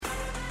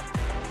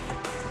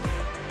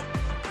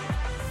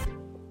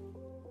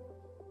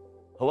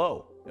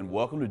Hello, and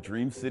welcome to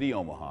Dream City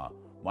Omaha.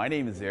 My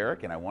name is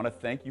Eric, and I want to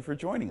thank you for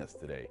joining us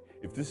today.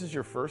 If this is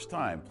your first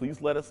time,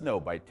 please let us know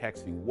by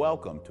texting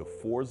WELCOME to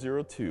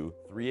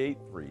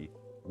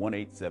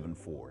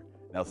 402-383-1874.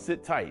 Now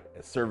sit tight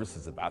as service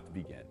is about to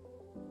begin.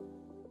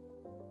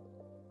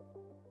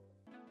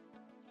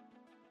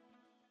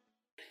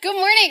 Good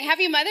morning.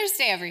 Happy Mother's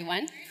Day,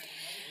 everyone.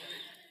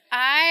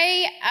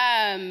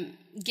 I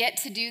get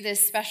to do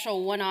this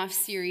special one-off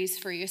series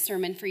for you,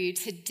 sermon for you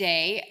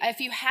today. If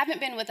you haven't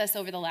been with us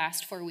over the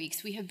last 4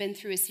 weeks, we have been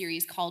through a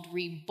series called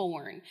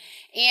Reborn.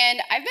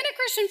 And I've been a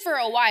Christian for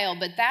a while,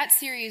 but that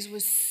series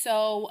was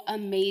so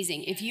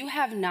amazing. If you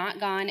have not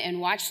gone and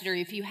watched it, or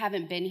if you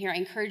haven't been here, I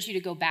encourage you to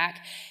go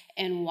back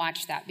and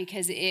watch that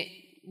because it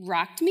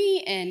rocked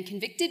me and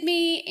convicted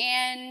me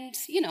and,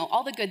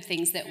 all the good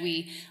things that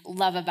we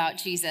love about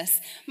Jesus.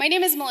 My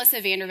name is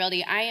Melissa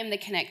Vandervelde. I am the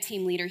Connect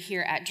team leader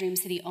here at Dream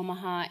City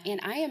Omaha,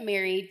 and I am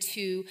married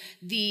to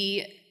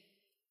the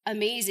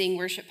amazing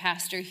worship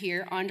pastor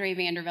here, Andre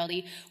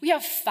Vandervelde. We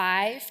have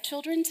 5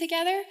 children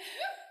together,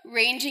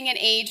 ranging in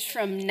age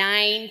from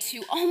 9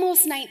 to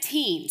almost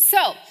 19.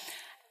 So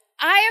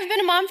I have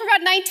been a mom for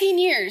about 19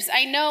 years.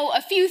 I know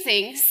a few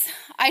things.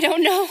 I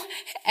don't know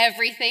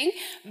everything,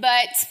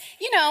 but,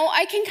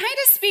 I can kind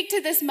of speak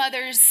to this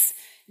Mother's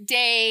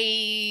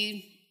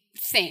Day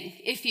thing,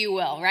 if you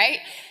will, right?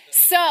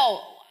 So,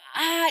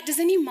 does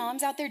any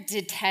moms out there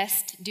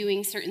detest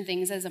doing certain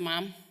things as a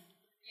mom? Yes.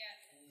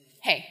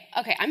 Hey,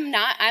 okay,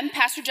 I'm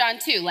Pastor John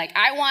too.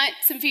 I want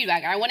some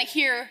feedback. I want to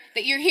hear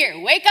that you're here.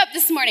 Wake up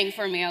this morning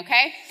for me,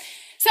 okay?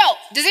 So,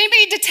 does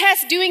anybody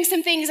detest doing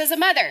some things as a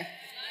mother?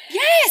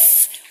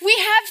 Yes, we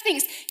have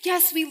things.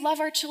 Yes, we love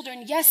our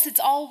children. Yes, it's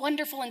all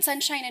wonderful and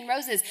sunshine and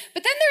roses.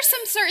 But then there's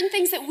some certain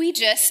things that we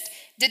just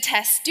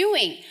detest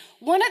doing.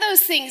 One of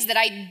those things that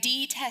I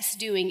detest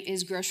doing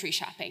is grocery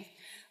shopping.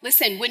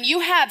 Listen, when you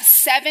have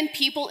 7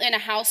 people in a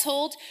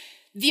household,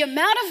 the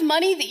amount of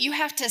money that you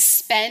have to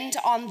spend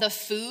on the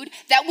food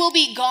that will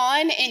be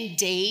gone in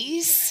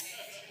days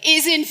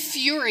is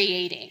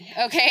infuriating,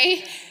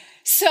 okay?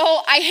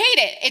 So I hate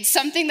it. It's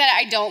something that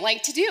I don't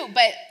like to do.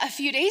 But a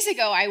few days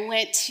ago, I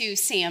went to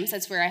Sam's.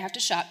 That's where I have to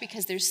shop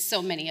because there's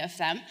so many of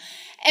them.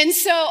 And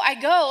so I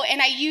go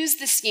and I use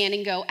the Scan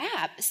and Go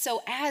app.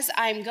 So as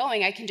I'm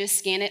going, I can just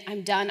scan it.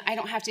 I'm done. I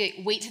don't have to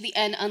wait to the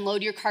end,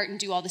 unload your cart, and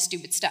do all the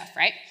stupid stuff,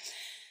 right?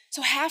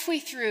 So halfway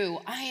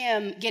through, I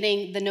am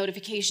getting the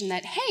notification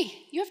that, hey,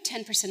 you have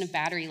 10% of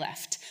battery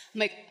left.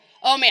 I'm like,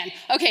 oh man,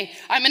 okay,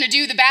 I'm gonna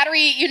do the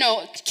battery,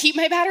 keep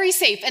my battery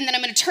safe, and then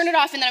I'm gonna turn it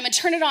off, and then I'm gonna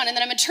turn it on, and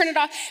then I'm gonna turn it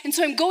off. And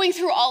so I'm going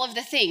through all of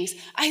the things.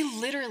 I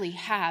literally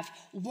have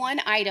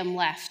 1 item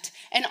left,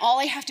 and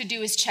all I have to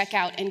do is check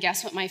out, and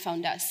guess what my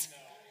phone does?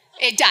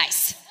 It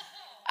dies.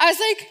 I was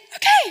like,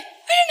 okay, I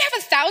didn't have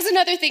 1,000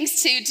 other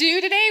things to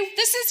do today.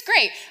 This is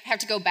great. I have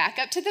to go back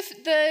up to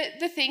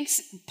the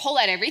things, pull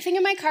out everything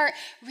in my cart,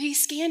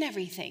 rescan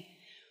everything.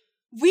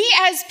 We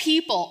as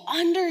people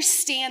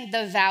understand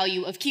the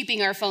value of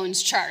keeping our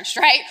phones charged,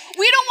 right?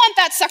 We don't want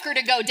that sucker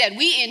to go dead.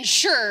 We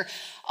ensure,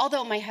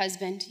 although my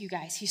husband, you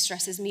guys, he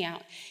stresses me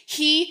out.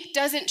 He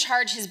doesn't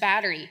charge his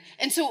battery,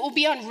 and so it will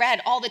be on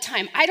red all the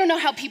time. I don't know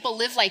how people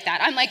live like that.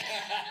 I'm like,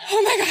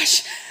 oh my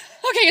gosh,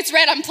 okay, it's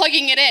red, I'm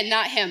plugging it in,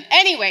 not him.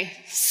 Anyway,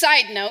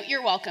 side note,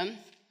 you're welcome.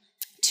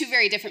 2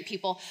 very different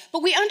people,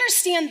 but we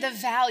understand the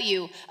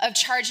value of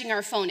charging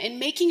our phone and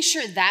making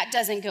sure that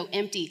doesn't go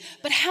empty.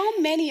 But how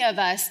many of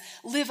us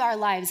live our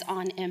lives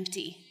on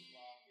empty?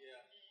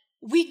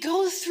 We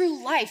go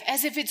through life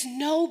as if it's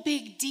no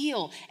big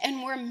deal,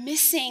 and we're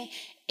missing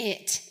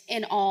it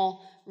in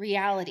all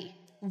reality.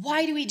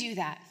 Why do we do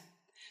that?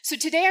 So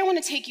today I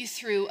want to take you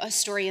through a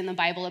story in the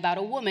Bible about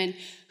a woman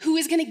who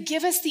is going to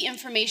give us the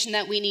information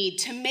that we need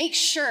to make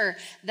sure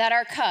that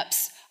our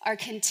cups are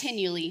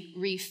continually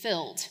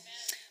refilled.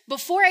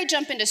 Before I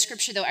jump into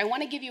scripture, though, I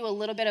want to give you a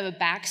little bit of a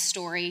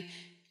backstory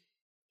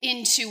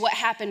into what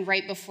happened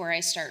right before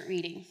I start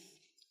reading.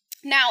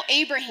 Now,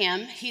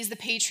 Abraham, he's the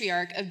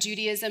patriarch of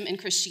Judaism and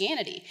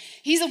Christianity.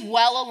 He's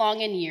well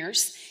along in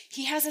years.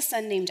 He has a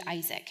son named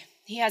Isaac.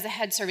 He has a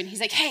head servant. He's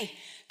like, hey,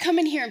 come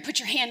in here and put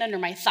your hand under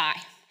my thigh.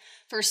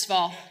 First of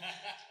all,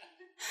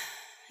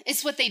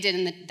 it's what they did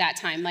in that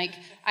time. I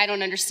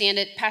don't understand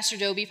it. Pastor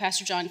Dobie,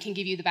 Pastor John can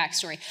give you the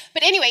backstory.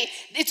 But anyway,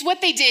 it's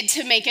what they did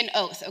to make an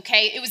oath,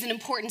 okay? It was an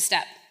important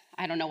step.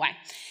 I don't know why.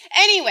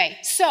 Anyway,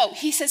 so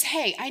he says,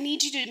 hey, I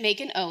need you to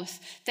make an oath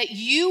that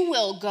you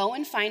will go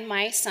and find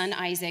my son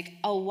Isaac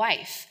a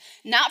wife.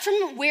 Not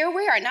from where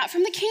we are, not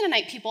from the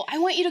Canaanite people. I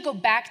want you to go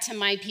back to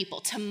my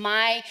people, to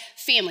my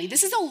family.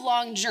 This is a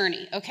long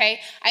journey,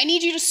 okay? I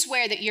need you to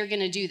swear that you're going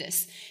to do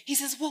this. He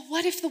says, well,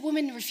 what if the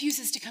woman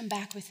refuses to come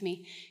back with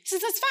me? He says,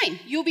 that's fine.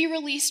 You'll be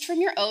released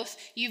from your oath.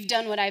 You've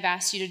done what I've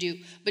asked you to do,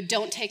 but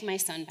don't take my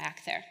son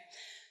back there.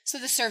 So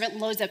the servant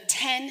loads up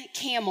 10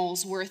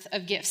 camels worth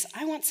of gifts.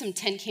 I want some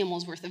 10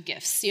 camels worth of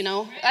gifts,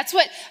 That's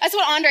what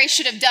Andre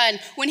should have done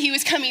when he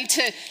was coming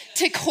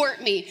to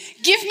court me.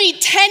 Give me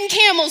 10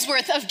 camels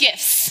worth of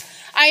gifts.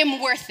 I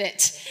am worth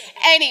it.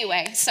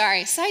 Anyway,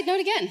 sorry. Side note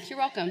again. You're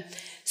welcome.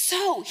 So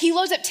So he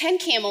loads up 10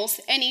 camels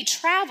and he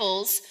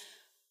travels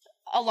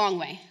a long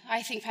way.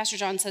 I think Pastor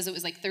John says it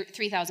was like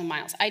 3,000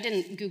 miles. I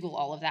didn't Google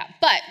all of that,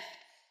 but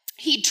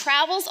he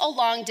travels a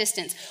long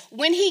distance.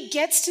 When he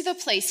gets to the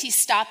place, he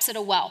stops at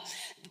a well.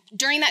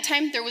 During that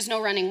time, there was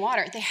no running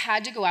water. They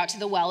had to go out to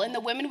the well, and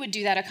the women would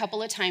do that a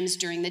couple of times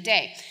during the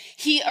day.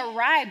 He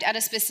arrived at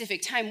a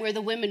specific time where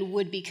the women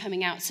would be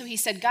coming out. So he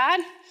said, God,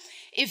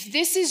 if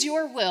this is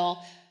your will,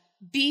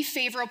 be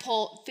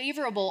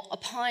favorable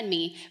upon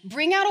me.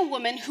 Bring out a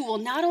woman who will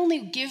not only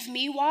give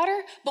me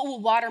water, but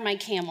will water my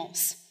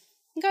camels.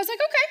 And God's like,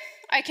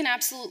 okay, I can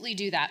absolutely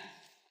do that.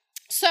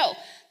 So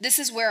this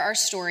is where our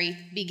story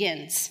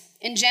begins.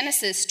 In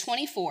Genesis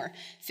 24,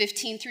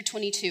 15 through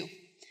 22.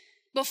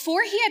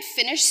 Before he had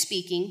finished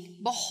speaking,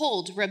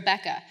 behold,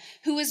 Rebekah,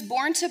 who was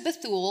born to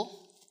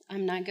Bethuel,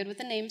 I'm not good with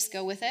the names,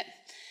 go with it,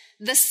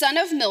 the son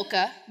of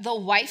Milcah, the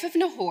wife of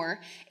Nahor,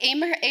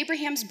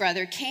 Abraham's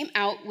brother, came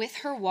out with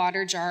her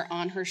water jar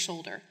on her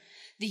shoulder.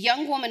 The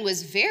young woman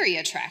was very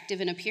attractive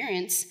in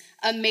appearance,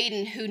 a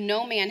maiden who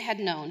no man had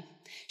known.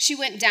 She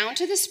went down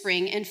to the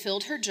spring and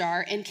filled her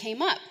jar and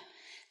came up.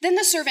 Then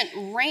the servant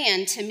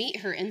ran to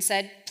meet her and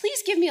said,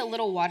 please give me a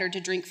little water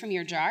to drink from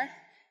your jar.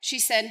 She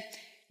said,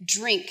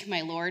 drink, my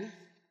lord.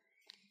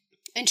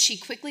 And she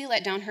quickly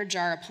let down her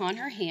jar upon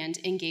her hand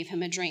and gave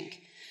him a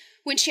drink.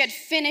 When she had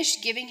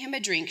finished giving him a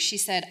drink, she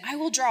said, I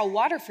will draw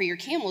water for your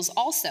camels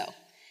also,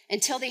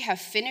 until they have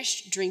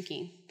finished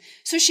drinking.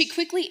 So she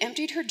quickly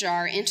emptied her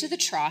jar into the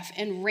trough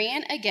and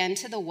ran again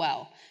to the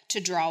well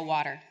to draw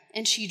water.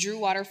 And she drew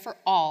water for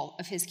all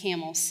of his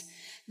camels.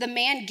 The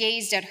man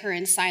gazed at her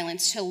in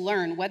silence to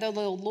learn whether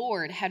the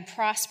Lord had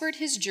prospered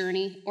his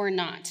journey or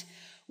not.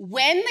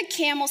 When the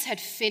camels had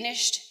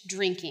finished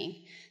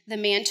drinking, the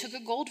man took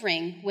a gold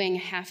ring weighing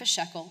half a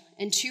shekel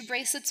and 2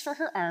 bracelets for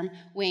her arm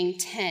weighing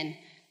 10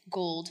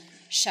 gold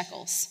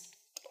shekels.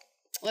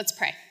 Let's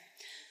pray.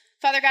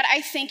 Father God, I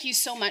thank you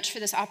so much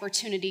for this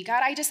opportunity.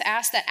 God, I just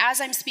ask that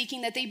as I'm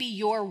speaking, that they be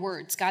your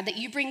words, God, that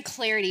you bring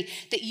clarity,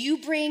 that you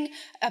bring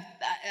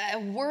a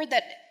word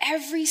that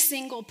every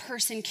single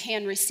person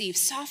can receive.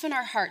 Soften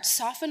our hearts,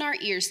 soften our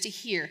ears to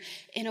hear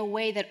in a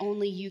way that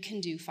only you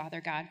can do,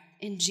 Father God.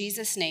 In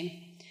Jesus'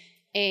 name,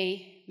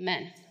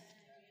 amen.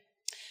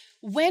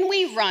 When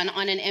we run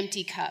on an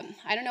empty cup,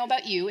 I don't know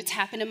about you, it's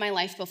happened in my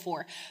life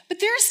before, but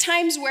there's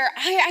times where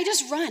I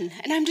just run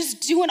and I'm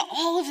just doing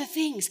all of the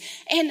things.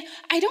 And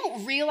I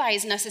don't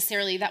realize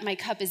necessarily that my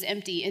cup is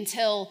empty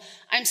until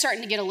I'm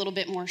starting to get a little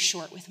bit more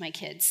short with my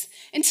kids,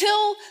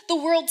 until the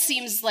world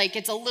seems like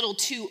it's a little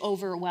too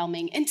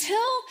overwhelming, until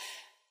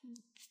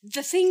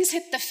the things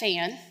hit the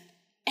fan.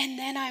 And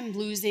then I'm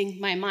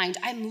losing my mind.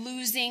 I'm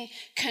losing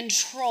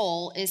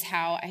control is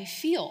how I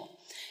feel.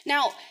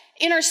 Now,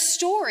 in our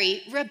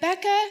story,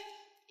 Rebekah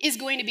is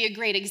going to be a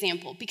great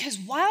example because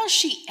while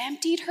she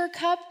emptied her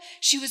cup,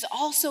 she was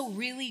also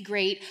really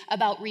great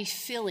about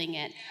refilling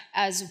it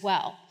as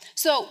well.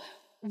 So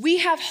we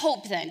have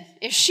hope then.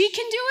 If she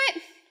can do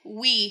it,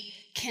 we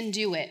can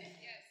do it.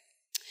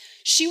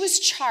 She was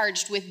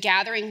charged with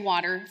gathering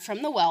water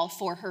from the well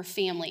for her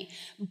family.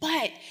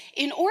 But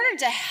in order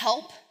to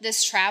help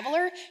this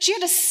traveler, she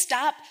had to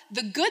stop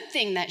the good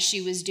thing that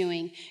she was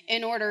doing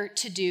in order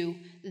to do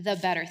the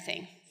better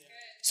thing.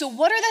 So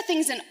what are the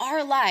things in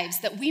our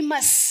lives that we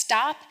must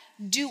stop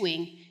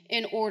doing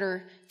in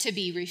order to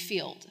be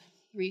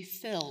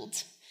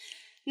refilled?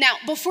 Now,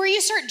 before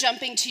you start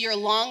jumping to your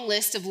long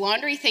list of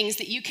laundry things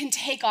that you can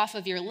take off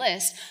of your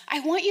list, I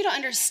want you to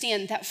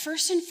understand that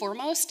first and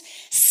foremost,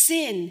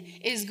 sin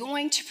is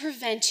going to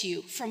prevent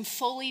you from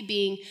fully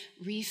being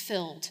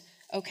refilled,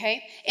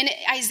 okay? In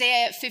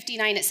Isaiah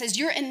 59, it says,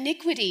 your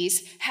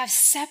iniquities have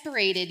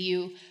separated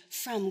you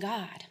from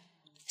God.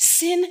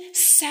 Sin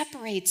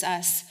separates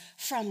us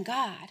from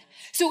God.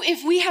 So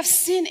if we have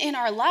sin in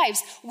our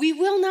lives, we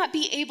will not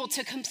be able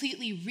to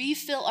completely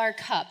refill our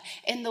cup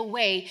in the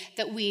way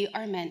that we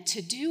are meant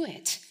to do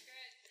it.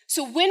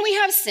 So when we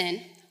have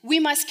sin, we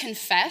must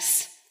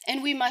confess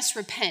and we must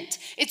repent.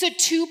 It's a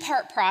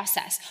 2-part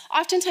process.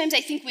 Oftentimes I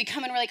think we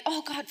come and we're like,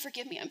 oh God,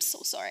 forgive me, I'm so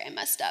sorry, I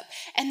messed up.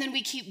 And then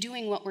we keep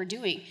doing what we're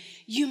doing.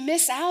 You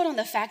miss out on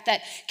the fact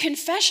that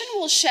confession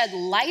will shed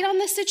light on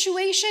the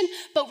situation,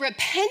 but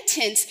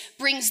repentance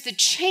brings the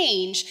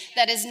change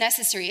that is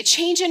necessary, a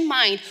change in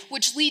mind,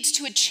 which leads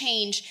to a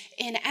change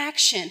in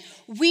action.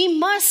 We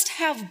must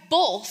have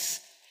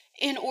both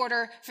in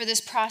order for this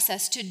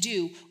process to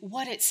do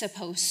what it's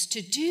supposed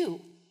to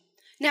do.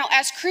 Now,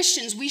 as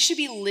Christians, we should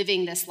be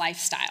living this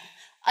lifestyle.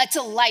 It's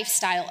a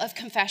lifestyle of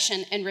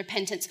confession and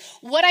repentance.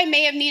 What I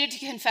may have needed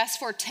to confess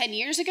for 10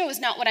 years ago is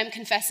not what I'm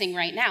confessing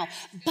right now,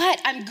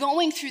 but I'm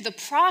going through the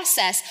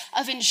process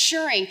of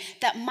ensuring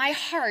that my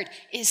heart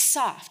is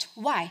soft.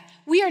 Why?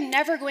 We are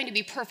never going to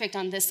be perfect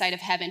on this side of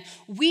heaven.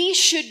 We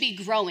should be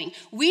growing.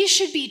 We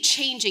should be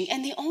changing.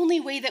 And the only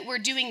way that we're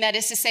doing that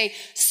is to say,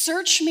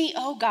 search me,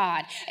 oh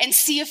God, and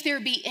see if there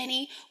be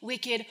any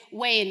wicked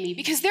way in me.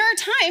 Because there are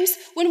times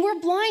when we're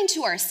blind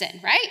to our sin,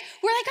 right?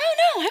 We're like, oh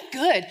no, I'm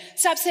good.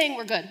 Stop saying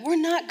we're good. We're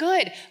not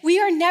good. We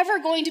are never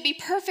going to be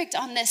perfect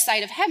on this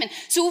side of heaven.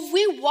 So if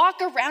we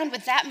walk around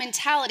with that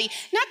mentality,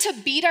 not to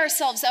beat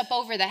ourselves up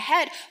over the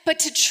head, but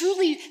to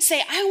truly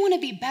say, I want to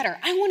be better.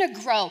 I want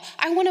to grow.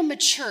 I want to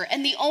mature.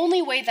 And the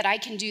only way that I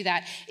can do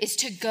that is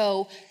to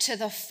go to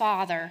the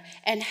Father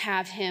and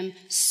have him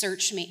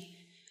search me.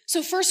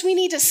 So first we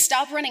need to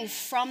stop running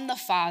from the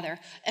Father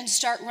and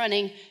start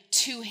running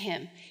to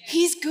him.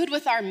 He's good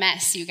with our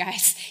mess, you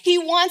guys. He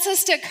wants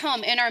us to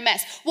come in our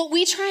mess. What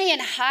we try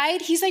and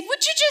hide, he's like,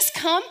 would you just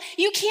come?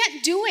 You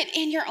can't do it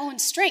in your own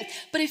strength.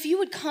 But if you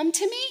would come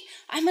to me,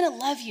 I'm going to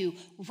love you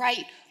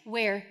right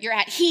where you're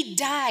at. He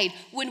died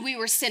when we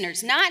were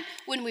sinners, not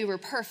when we were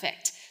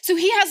perfect. So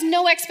he has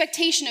no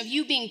expectation of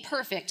you being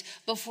perfect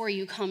before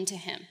you come to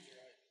him.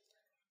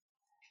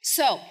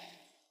 So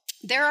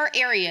there are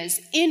areas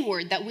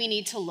inward that we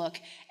need to look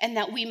and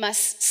that we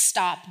must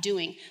stop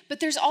doing. But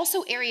there's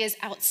also areas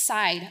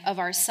outside of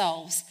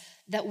ourselves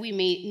that we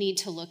may need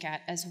to look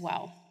at as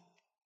well.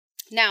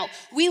 Now,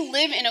 we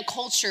live in a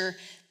culture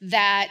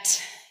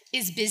that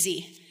is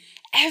busy.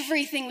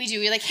 Everything we do,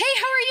 we're like, hey,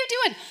 how are you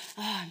doing?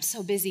 Oh, I'm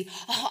so busy.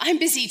 Oh, I'm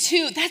busy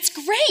too. That's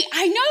great.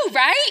 I know,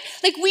 right?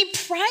 Like we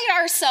pride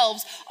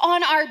ourselves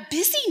on our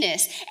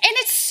busyness. And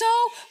it's so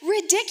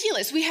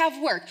ridiculous. We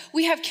have work.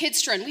 We have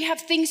kids to run. We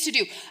have things to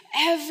do.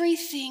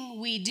 Everything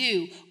we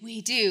do,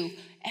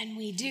 and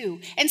we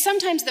do. And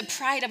sometimes the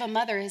pride of a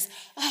mother is,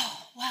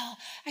 oh, well,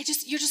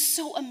 you're just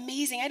so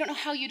amazing. I don't know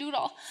how you do it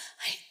all.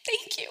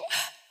 Thank you.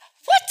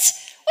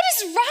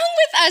 What is wrong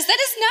with us? That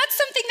is not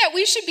something that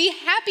we should be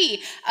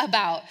happy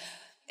about.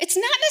 It's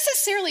not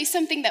necessarily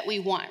something that we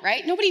want,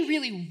 right? Nobody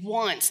really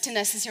wants to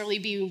necessarily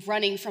be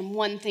running from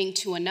one thing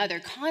to another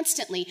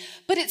constantly,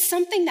 but it's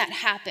something that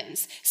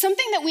happens,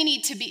 something that we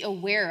need to be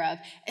aware of,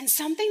 and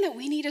something that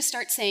we need to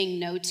start saying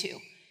no to.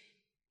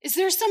 Is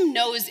there some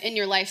no's in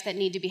your life that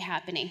need to be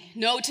happening?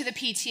 No to the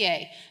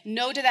PTA,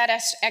 no to that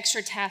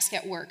extra task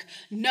at work,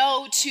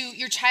 no to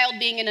your child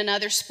being in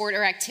another sport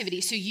or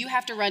activity, so you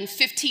have to run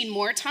 15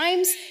 more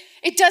times?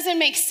 It doesn't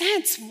make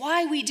sense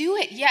why we do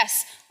it.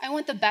 Yes, I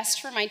want the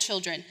best for my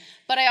children,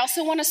 but I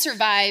also want to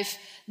survive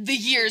the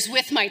years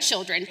with my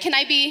children.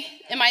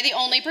 Am I the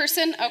only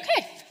person?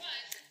 Okay,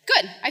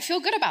 good. I feel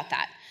good about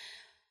that.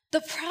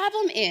 The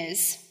problem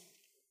is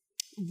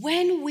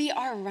when we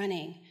are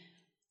running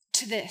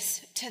to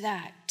this, to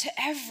that, to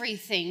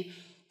everything,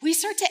 we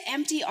start to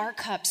empty our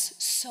cups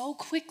so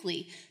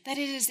quickly that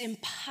it is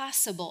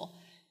impossible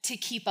to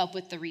keep up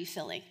with the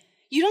refilling.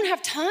 You don't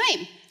have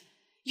time.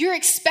 You're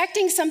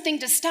expecting something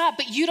to stop,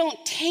 but you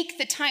don't take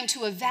the time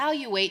to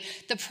evaluate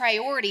the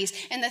priorities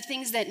and the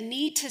things that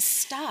need to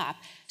stop,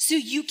 so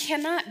you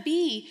cannot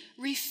be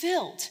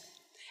refilled.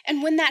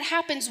 And when that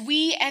happens,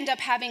 we end up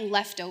having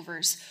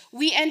leftovers.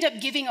 We end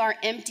up giving our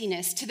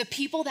emptiness to the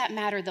people that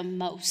matter the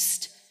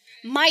most.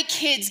 My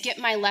kids get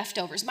my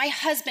leftovers. My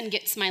husband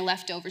gets my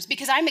leftovers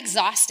because I'm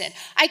exhausted.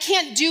 I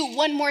can't do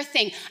one more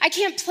thing. I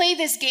can't play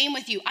this game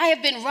with you. I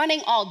have been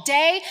running all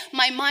day.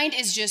 My mind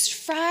is just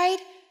fried.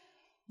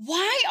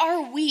 Why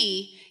are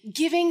we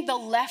giving the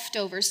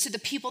leftovers to the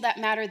people that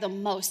matter the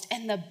most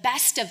and the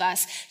best of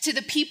us to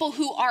the people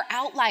who are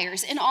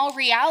outliers in all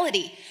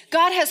reality?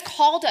 God has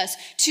called us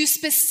to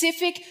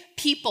specific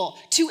people,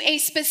 to a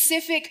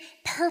specific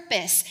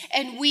purpose,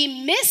 and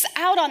we miss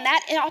out on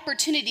that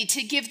opportunity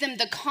to give them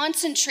the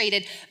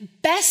concentrated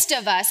best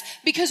of us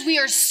because we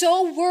are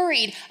so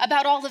worried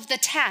about all of the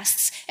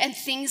tasks and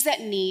things that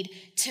need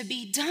to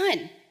be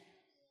done.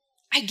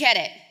 I get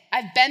it.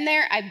 I've been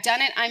there. I've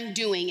done it. I'm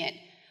doing it.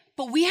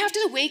 But we have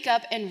to wake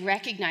up and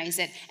recognize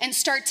it and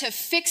start to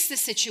fix the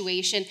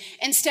situation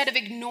instead of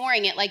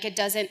ignoring it like it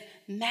doesn't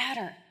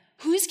matter.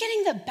 Who's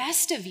getting the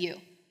best of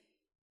you?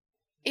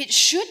 It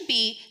should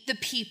be the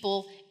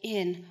people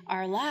in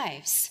our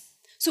lives.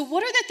 So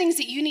what are the things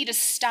that you need to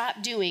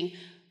stop doing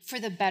for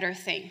the better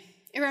thing?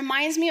 It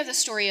reminds me of the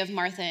story of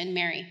Martha and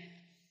Mary.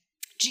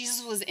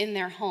 Jesus was in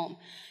their home.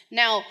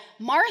 Now,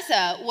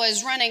 Martha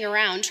was running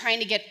around trying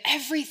to get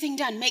everything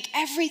done, make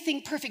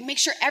everything perfect, make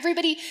sure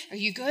everybody, are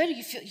you good?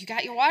 You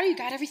got your water? You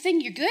got everything?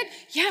 You're good?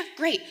 Yeah,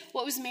 great.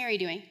 What was Mary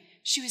doing?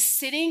 She was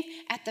sitting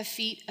at the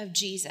feet of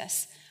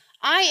Jesus.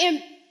 I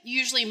am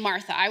usually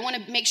Martha. I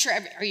want to make sure,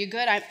 are you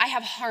good? I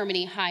have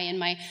harmony high in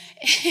my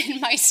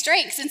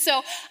strengths. And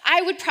so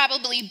I would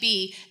probably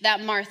be that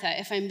Martha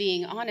if I'm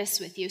being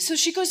honest with you. So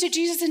she goes to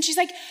Jesus and she's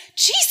like,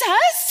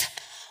 Jesus,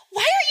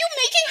 why are you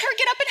making her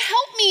get up and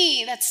help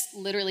me? That's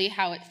literally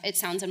how it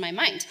sounds in my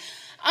mind.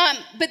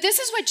 But this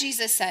is what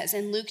Jesus says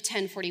in Luke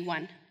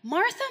 10:41.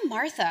 Martha,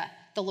 Martha,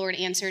 the Lord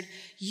answered,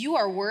 you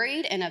are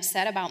worried and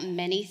upset about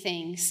many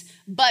things,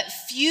 but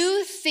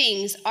few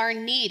things are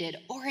needed,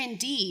 or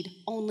indeed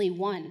only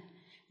one.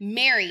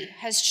 Mary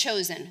has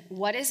chosen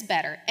what is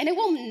better, and it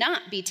will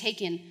not be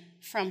taken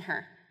from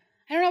her.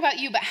 I don't know about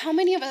you, but how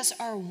many of us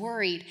are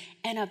worried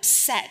and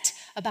upset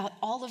about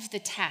all of the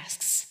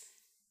tasks?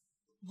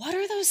 What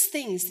are those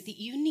things that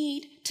you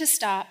need to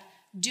stop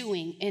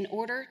doing in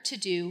order to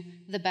do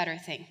the better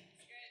thing?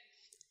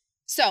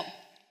 So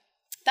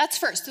that's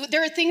first. So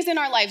there are things in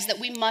our lives that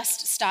we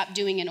must stop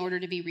doing in order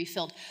to be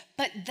refilled.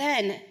 But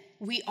then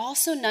we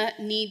also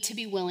need to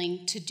be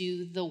willing to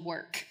do the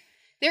work.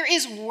 There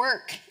is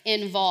work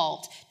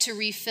involved to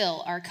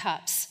refill our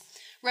cups.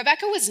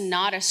 Rebecca was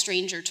not a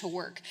stranger to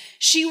work.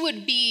 She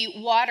would be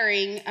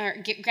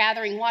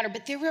gathering water,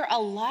 but there were a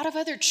lot of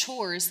other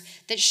chores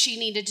that she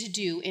needed to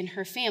do in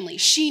her family.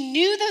 She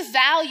knew the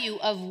value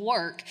of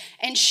work,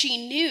 and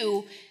she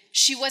knew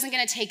she wasn't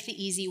going to take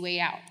the easy way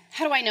out.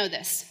 How do I know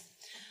this?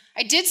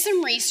 I did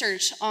some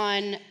research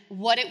on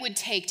what it would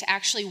take to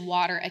actually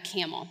water a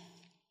camel.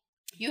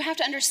 You have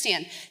to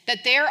understand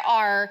that there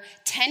are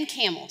 10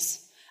 camels.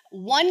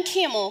 One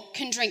camel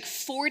can drink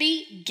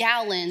 40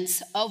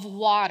 gallons of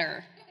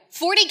water.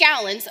 40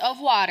 gallons of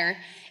water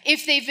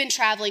if they've been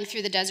traveling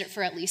through the desert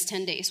for at least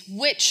 10 days,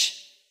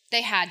 which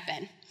they had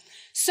been.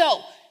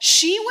 So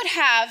she would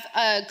have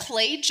a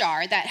clay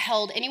jar that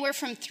held anywhere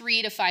from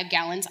 3 to 5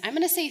 gallons. I'm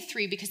going to say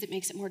 3 because it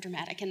makes it more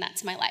dramatic, and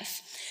that's my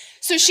life.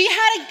 So she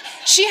had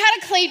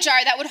a clay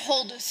jar that would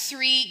hold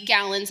 3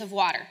 gallons of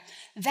water.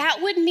 That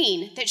would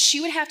mean that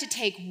she would have to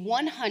take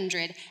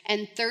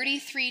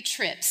 133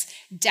 trips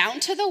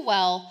down to the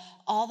well,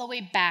 all the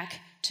way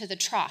back to the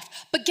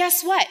trough. But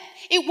guess what?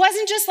 It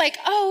wasn't just like,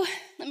 oh,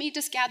 let me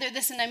just gather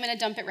this and I'm going to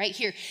dump it right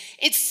here.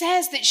 It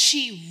says that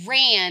she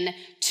ran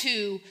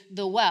to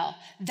the well.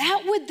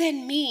 That would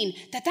then mean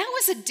that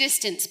was a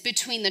distance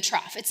between the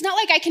trough. It's not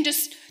like I can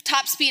just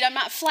top speed. I'm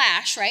not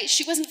Flash, right?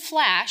 She wasn't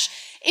Flash.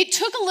 It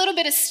took a little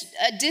bit of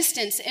a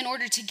distance in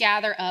order to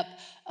gather up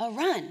a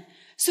run.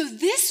 So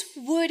this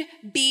would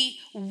be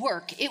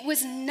work. It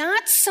was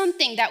not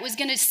something that was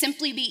going to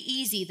simply be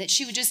easy, that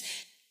she would just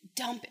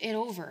dump it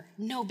over.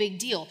 No big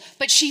deal.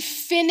 But she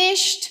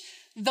finished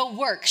the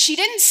work. She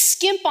didn't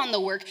skimp on the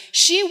work.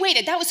 She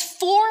waited. That was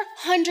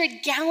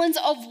 400 gallons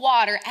of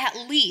water at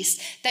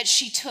least that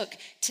she took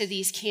to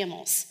these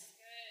camels.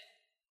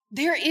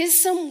 There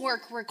is some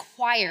work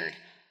required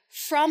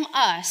from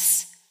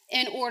us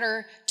in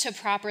order to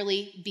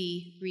properly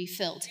be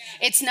refilled.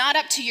 It's not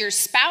up to your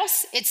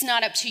spouse. It's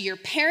not up to your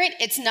parent.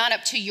 It's not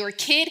up to your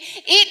kid.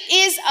 It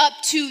is up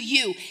to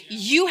you.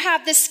 You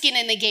have the skin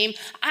in the game.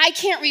 I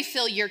can't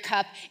refill your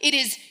cup. It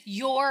is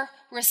your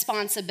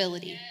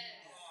responsibility.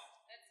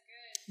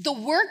 The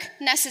work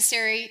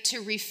necessary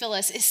to refill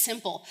us is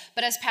simple,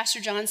 but as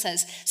Pastor John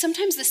says,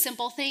 sometimes the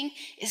simple thing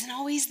isn't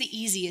always the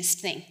easiest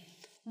thing.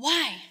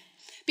 Why?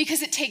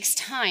 Because it takes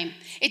time.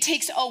 It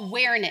takes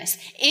awareness.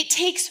 It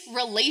takes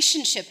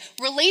relationship.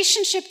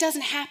 Relationship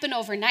doesn't happen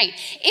overnight.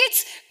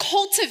 It's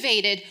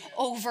cultivated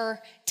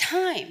over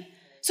time.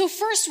 So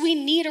first, we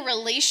need a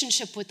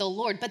relationship with the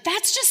Lord, but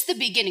that's just the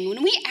beginning.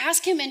 When we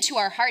ask him into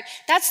our heart,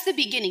 that's the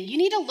beginning. You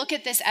need to look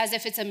at this as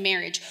if it's a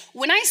marriage.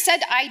 When I said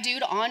I do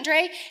to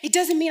Andre, it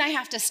doesn't mean I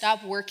have to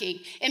stop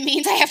working. It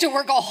means I have to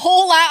work a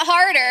whole lot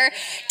harder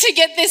to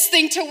get this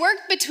thing to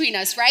work between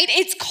us, right?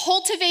 It's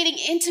cultivating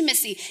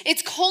intimacy.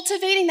 It's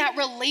cultivating that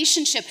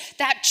relationship,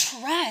 that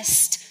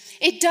trust.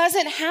 It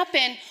doesn't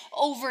happen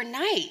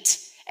overnight.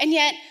 And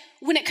yet,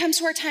 when it comes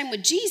to our time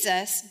with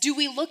Jesus, do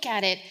we look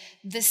at it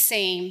the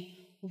same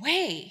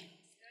way?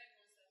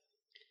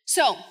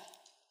 So,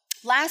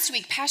 last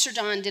week, Pastor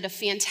John did a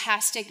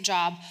fantastic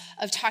job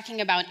of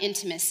talking about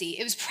intimacy.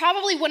 It was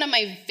probably one of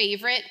my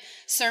favorite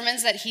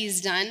sermons that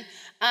he's done,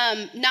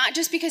 not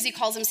just because he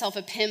calls himself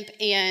a pimp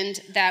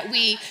and that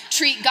we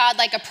treat God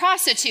like a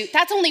prostitute.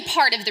 That's only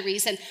part of the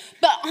reason.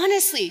 But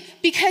honestly,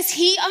 because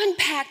he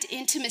unpacked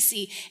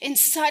intimacy in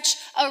such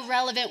a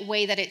relevant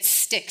way that it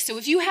sticks. So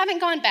if you haven't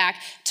gone back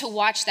to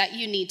watch that,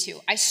 you need to.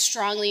 I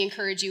strongly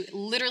encourage you.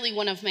 Literally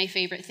one of my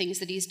favorite things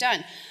that he's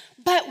done.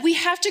 But we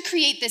have to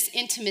create this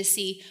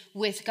intimacy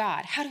with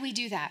God. How do we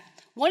do that?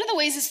 One of the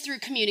ways is through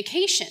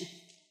communication.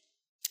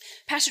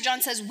 Pastor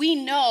John says, we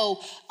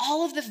know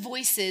all of the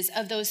voices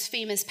of those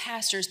famous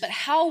pastors, but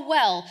how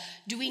well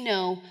do we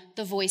know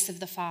the voice of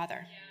the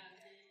Father?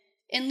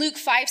 In Luke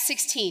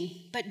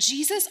 5:16, but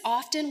Jesus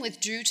often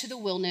withdrew to the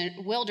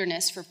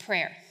wilderness for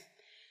prayer.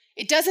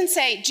 It doesn't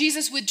say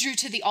Jesus withdrew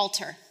to the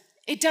altar.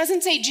 It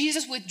doesn't say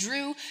Jesus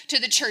withdrew to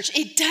the church.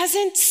 It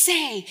doesn't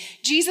say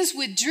Jesus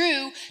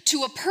withdrew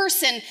to a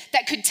person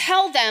that could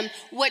tell them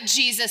what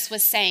Jesus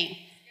was saying.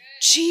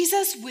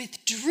 Jesus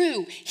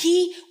withdrew.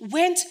 He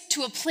went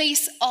to a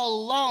place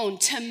alone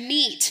to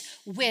meet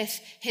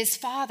with his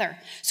Father.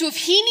 So if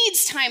he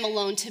needs time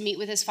alone to meet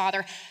with his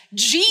Father,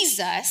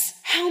 Jesus,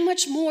 how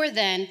much more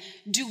then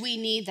do we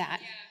need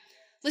that?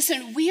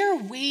 Listen, we are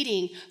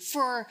waiting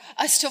for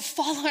us to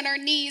fall on our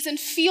knees and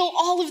feel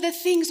all of the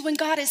things when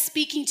God is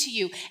speaking to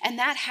you. And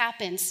that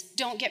happens,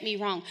 don't get me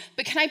wrong.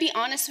 But can I be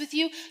honest with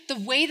you? The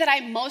way that I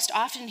most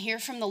often hear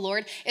from the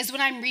Lord is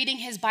when I'm reading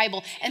his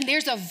Bible and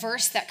there's a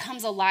verse that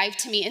comes alive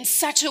to me in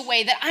such a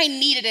way that I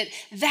needed it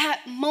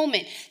that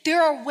moment.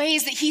 There are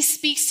ways that he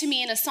speaks to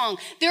me in a song.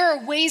 There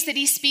are ways that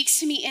he speaks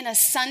to me in a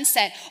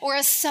sunset or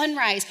a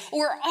sunrise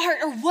or art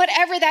or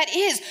whatever that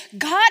is.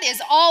 God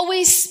is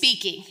always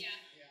speaking. Yeah.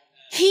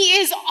 He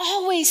is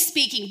always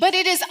speaking, but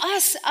it is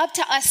up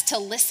to us to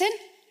listen.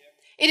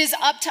 It is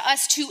up to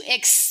us to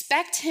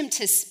expect him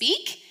to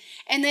speak,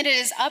 and then it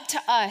is up to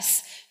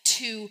us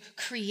to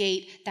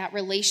create that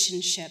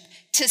relationship,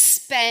 to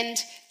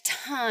spend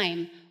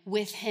time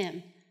with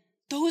him.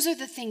 Those are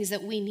the things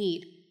that we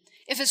need.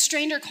 If a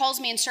stranger calls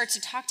me and starts to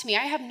talk to me,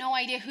 I have no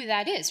idea who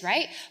that is,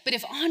 right? But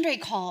if Andre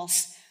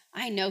calls,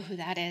 I know who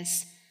that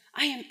is.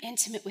 I am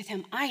intimate with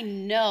him. I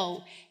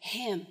know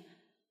him.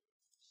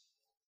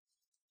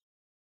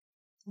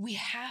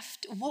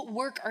 What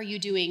work are you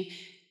doing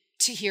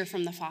to hear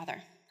from the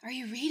Father? Are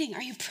you reading?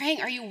 Are you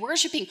praying? Are you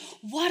worshiping?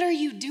 What are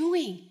you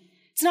doing?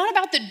 It's not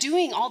about the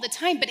doing all the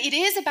time, but it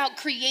is about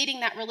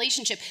creating that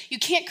relationship. You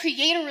can't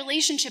create a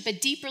relationship, a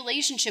deep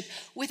relationship,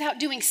 without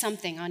doing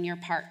something on your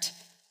part.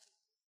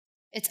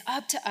 It's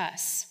up to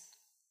us.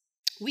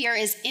 We are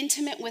as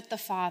intimate with the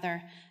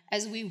Father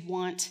as we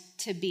want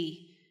to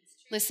be.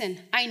 Listen,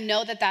 I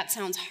know that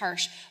sounds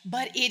harsh,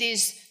 but it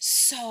is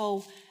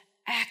so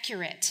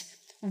accurate.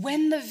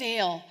 When the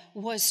veil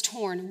was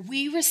torn,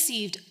 we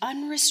received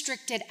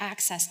unrestricted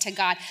access to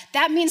God.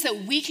 That means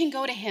that we can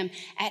go to him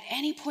at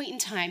any point in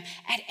time,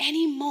 at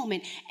any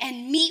moment,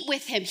 and meet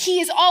with him.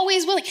 He is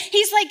always willing.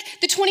 He's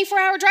like the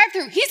 24-hour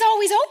drive-through. He's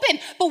always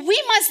open, but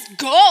we must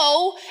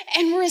go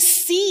and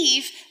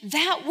receive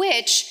that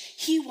which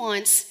he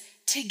wants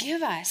to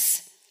give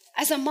us.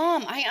 As a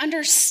mom, I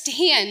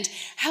understand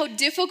how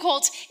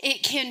difficult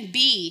it can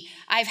be.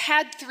 I've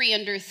had 3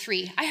 under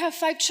 3. I have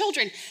 5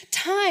 children.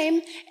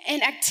 Time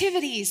and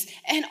activities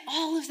and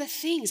all of the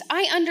things.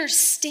 I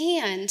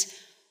understand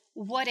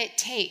what it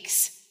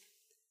takes.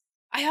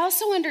 I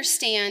also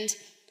understand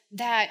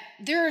that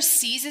there are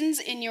seasons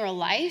in your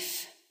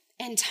life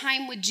and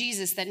time with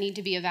Jesus that need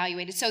to be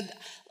evaluated. So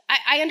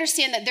I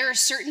understand that there are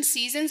certain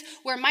seasons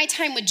where my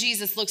time with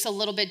Jesus looks a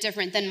little bit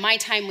different than my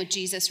time with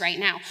Jesus right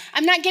now.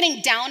 I'm not getting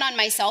down on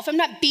myself. I'm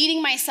not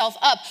beating myself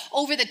up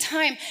over the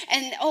time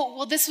and,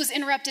 this was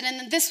interrupted and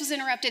then this was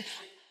interrupted.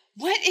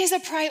 What is a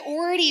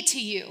priority to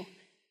you?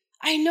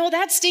 I know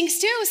that stinks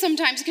too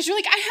sometimes because you're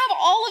like, I have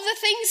all of the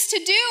things to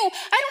do.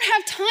 I don't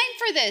have time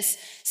for this.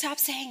 Stop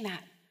saying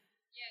that.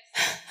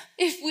 Yes.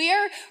 If we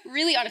are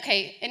really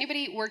okay,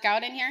 anybody work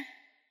out in here?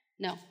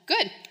 No,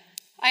 good.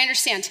 I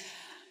understand.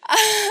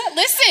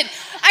 Listen,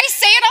 I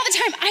say it all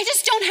the time. I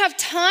just don't have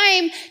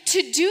time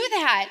to do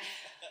that.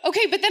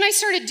 Okay, but then I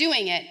started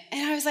doing it,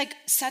 and I was like,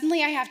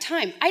 suddenly I have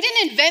time. I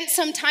didn't invent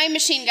some time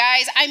machine,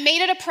 guys. I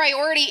made it a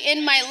priority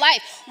in my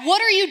life.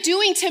 What are you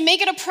doing to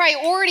make it a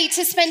priority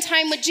to spend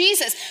time with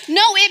Jesus?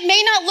 No, it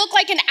may not look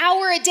like an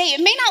hour a day.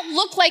 It may not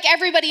look like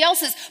everybody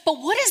else's, but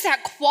what is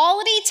that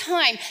quality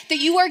time that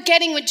you are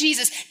getting with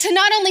Jesus to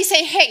not only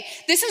say, hey,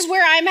 this is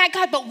where I'm at,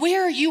 God, but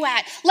where are you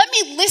at? Let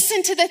me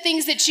listen to the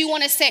things that you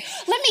want to say.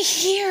 Let me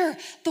hear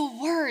the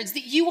words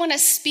that you want to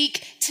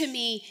speak to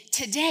me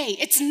today.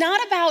 It's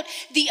not about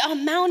the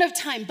amount of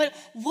time, but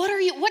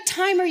what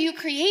time are you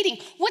creating?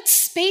 What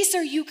space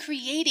are you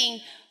creating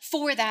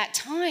for that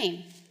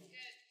time?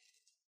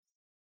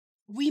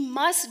 We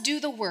must do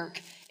the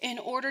work in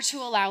order to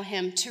allow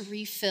him to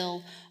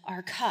refill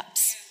our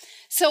cups.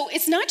 So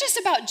it's not just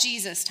about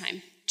Jesus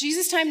time.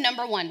 Jesus time,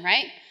 number 1,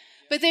 right?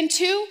 But then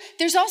 2,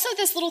 there's also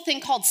this little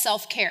thing called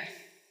self-care.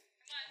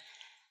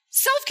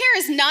 Self-care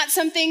is not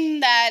something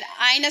that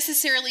I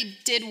necessarily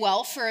did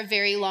well for a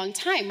very long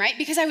time, right?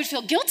 Because I would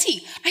feel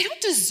guilty. I don't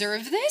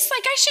deserve this.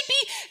 Like I should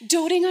be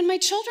doting on my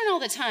children all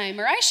the time,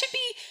 or I should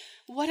be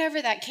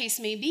whatever that case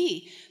may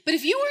be. But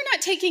if you are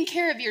not taking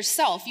care of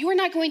yourself, you are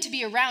not going to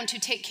be around to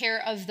take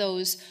care of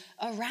those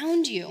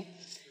around you.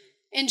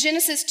 In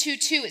Genesis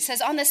 2:2, it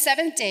says, on the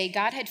 7th day,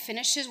 God had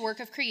finished his work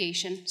of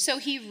creation, so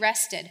he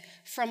rested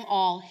from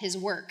all his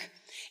work.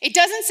 It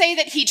doesn't say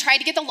that he tried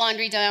to get the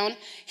laundry done,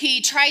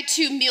 he tried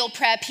to meal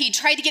prep, he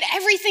tried to get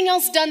everything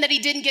else done that he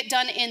didn't get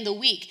done in the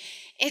week.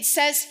 It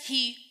says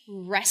he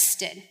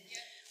rested.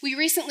 We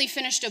recently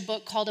finished a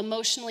book called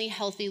Emotionally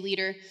Healthy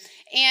Leader,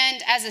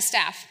 and as a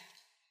staff,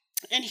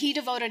 and he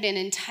devoted an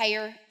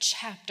entire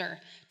chapter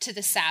to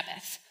the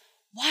Sabbath.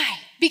 Why?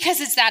 Because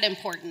it's that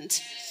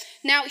important.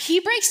 Now, he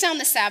breaks down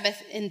the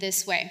Sabbath in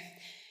this way.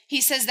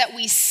 He says that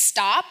we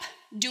stop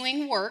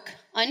doing work,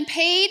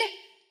 unpaid,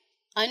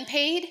 and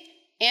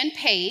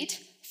paid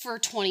for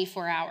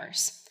 24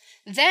 hours.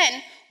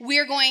 Then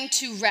we're going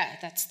to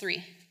rest. That's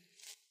 3.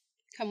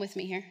 Come with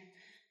me here.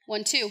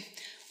 1, 2.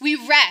 We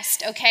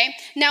rest, okay?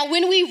 Now,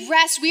 when we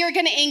rest, we are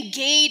going to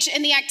engage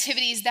in the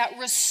activities that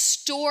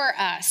restore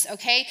us,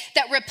 okay?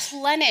 That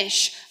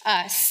replenish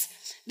us.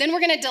 Then we're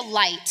going to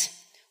delight.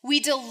 We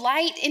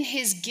delight in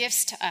his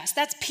gifts to us.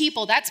 That's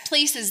people, that's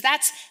places,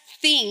 that's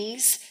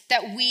things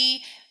that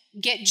we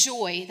get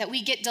joy, that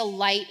we get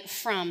delight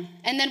from.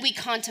 And then we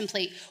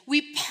contemplate.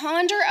 We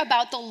ponder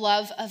about the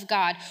love of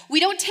God. We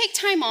don't take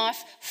time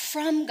off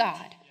from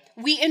God.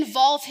 We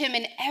involve him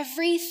in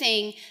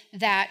everything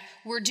that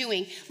we're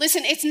doing.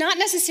 Listen, it's not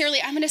necessarily,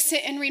 I'm going to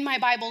sit and read my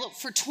Bible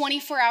for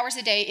 24 hours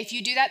a day. If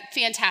you do that,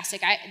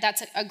 fantastic.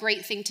 That's a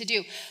great thing to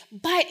do.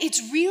 But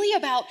it's really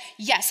about,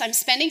 yes, I'm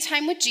spending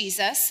time with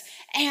Jesus,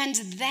 and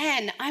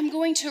then I'm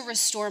going to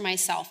restore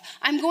myself.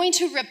 I'm going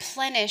to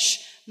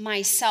replenish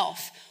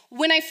myself.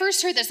 When I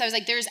first heard this, I was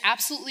like, there's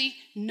absolutely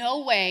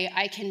no way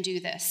I can do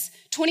this.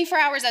 24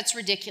 hours, that's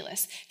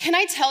ridiculous. Can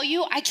I tell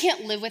you, I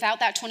can't live without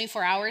that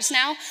 24 hours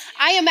now.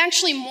 I am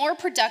actually more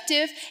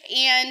productive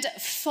and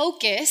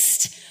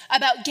focused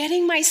about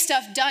getting my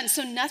stuff done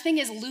so nothing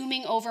is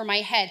looming over my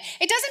head.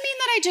 It doesn't mean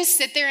that I just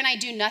sit there and I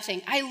do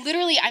nothing.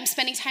 I'm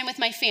spending time with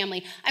my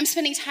family. I'm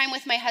spending time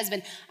with my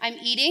husband. I'm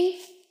eating.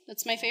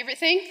 That's my favorite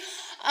thing.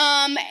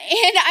 And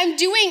I'm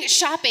doing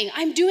shopping.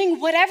 I'm doing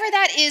whatever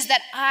that is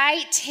that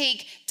I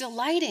take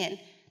delight in.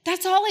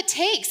 That's all it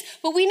takes.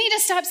 But we need to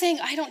stop saying,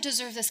 I don't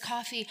deserve this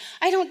coffee.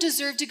 I don't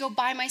deserve to go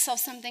buy myself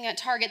something at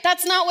Target.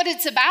 That's not what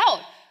it's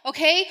about,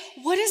 okay?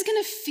 What is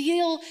going to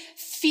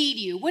feed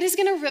you? What is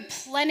going to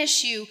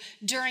replenish you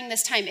during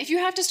this time? If you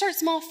have to start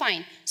small,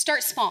 fine.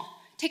 Start small.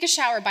 Take a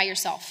shower by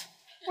yourself.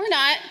 Or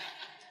not.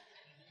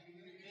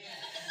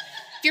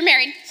 If you're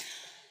married.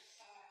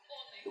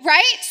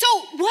 Right? So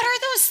what are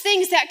those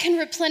things that can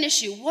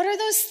replenish you? What are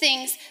those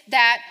things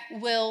that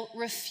will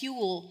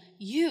refuel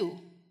you?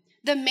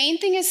 The main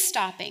thing is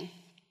stopping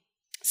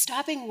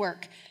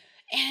work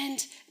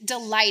and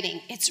delighting.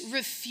 It's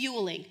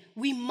refueling.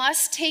 We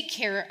must take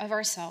care of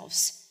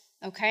ourselves,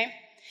 okay?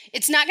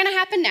 It's not going to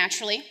happen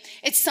naturally.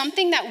 It's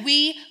something that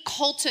we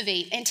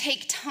cultivate and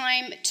take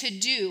time to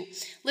do.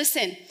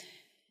 Listen,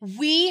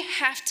 we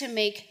have to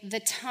make the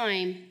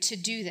time to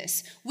do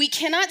this. We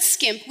cannot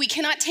skimp. We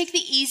cannot take the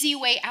easy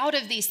way out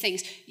of these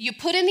things. You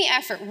put in the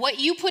effort. What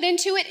you put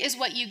into it is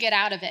what you get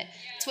out of it.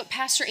 It's what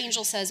Pastor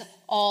Angel says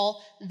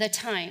all the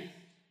time.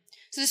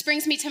 So this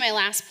brings me to my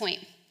last point.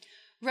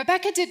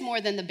 Rebecca did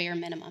more than the bare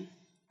minimum.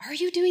 Are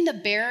you doing the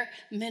bare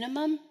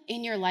minimum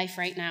in your life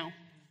right now?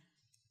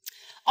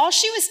 All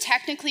she was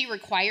technically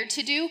required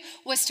to do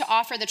was to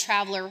offer the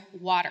traveler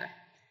water.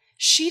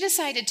 She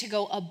decided to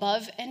go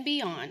above and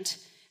beyond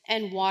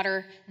and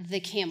water the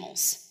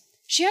camels.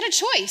 She had a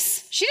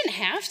choice. She didn't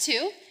have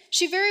to.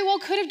 She very well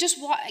could have just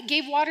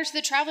gave water to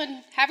the traveler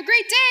and have a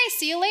great day,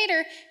 see you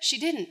later. She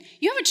didn't.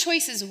 You have a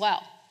choice as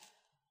well.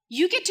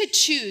 You get to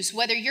choose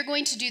whether you're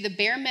going to do the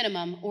bare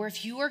minimum or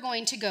if you are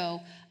going to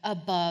go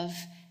above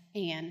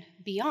and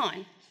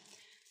beyond.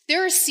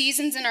 There are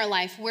seasons in our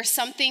life where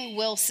something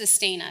will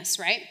sustain us,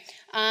 right?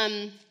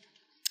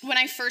 When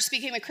I first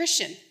became a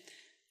Christian,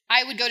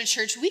 I would go to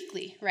church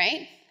weekly,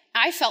 right?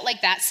 I felt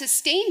like that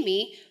sustained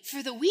me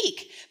for the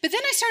week. But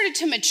then I started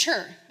to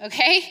mature,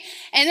 okay?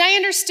 And I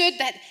understood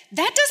that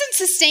doesn't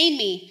sustain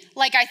me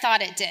like I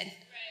thought it did.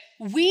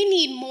 We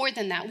need more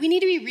than that. We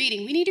need to be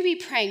reading. We need to be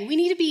praying. We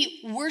need to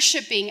be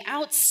worshiping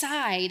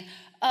outside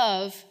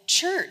of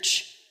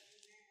church.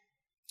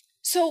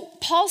 So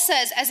Paul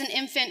says, as an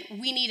infant,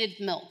 we needed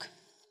milk.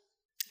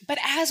 But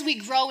as we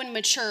grow and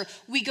mature,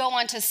 we go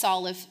on to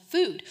solid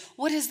food.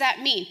 What does that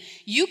mean?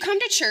 You come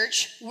to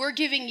church, we're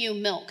giving you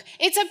milk.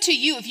 It's up to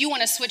you if you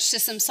want to switch to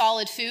some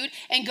solid food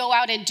and go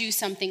out and do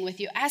something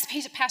with you. As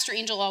Pastor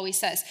Angel always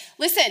says,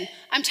 listen,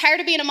 I'm tired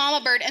of being a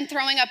mama bird and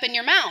throwing up in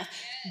your mouth.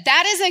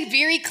 That is a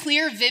very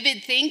clear,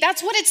 vivid thing.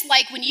 That's what it's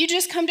like when you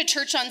just come to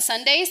church on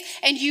Sundays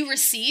and you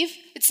receive.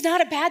 It's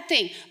not a bad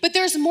thing, but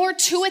there's more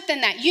to it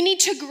than that. You need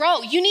to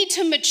grow. You need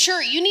to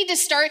mature. You need to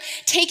start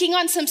taking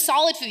on some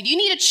solid food. You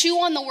need to chew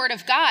on the word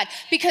of God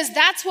because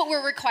that's what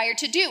we're required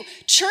to do.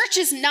 Church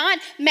is not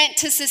meant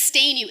to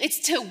sustain you. It's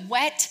to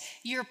whet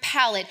your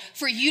palate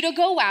for you to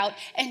go out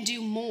and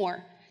do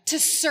more, to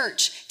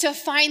search, to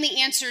find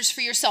the answers for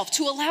yourself,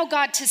 to allow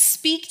God to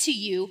speak to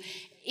you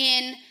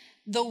in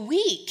the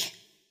week.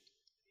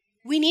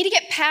 We need to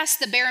get past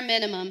the bare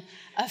minimum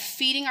of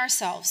feeding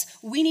ourselves.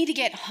 We need to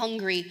get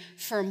hungry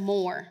for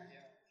more.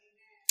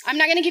 I'm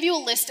not going to give you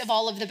a list of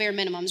all of the bare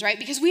minimums, right?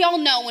 Because we all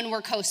know when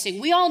we're coasting.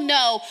 We all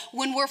know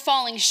when we're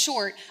falling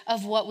short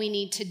of what we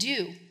need to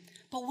do.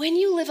 But when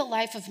you live a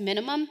life of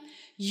minimum,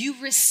 you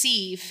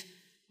receive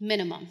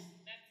minimum.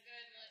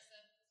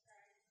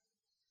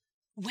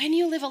 When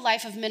you live a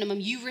life of minimum,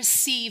 you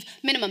receive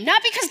minimum.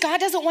 Not because God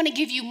doesn't want to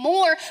give you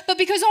more, but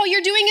because all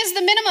you're doing is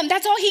the minimum.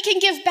 That's all he can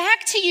give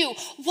back to you.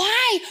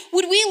 Why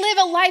would we live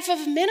a life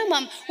of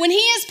minimum when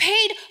he has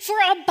paid for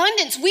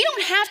abundance? We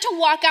don't have to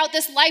walk out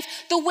this life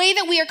the way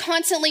that we are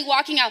constantly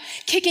walking out,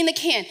 kicking the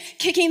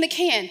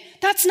can.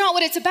 That's not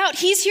what it's about.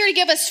 He's here to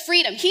give us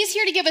freedom. He's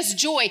here to give us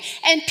joy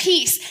and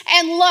peace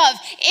and love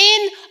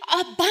in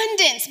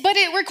abundance. But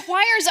it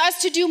requires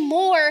us to do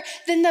more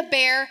than the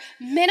bare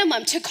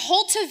minimum, to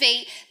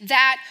cultivate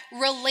that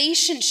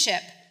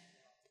relationship.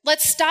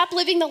 Let's stop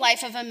living the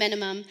life of a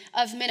minimum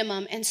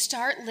and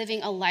start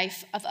living a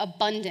life of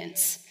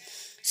abundance.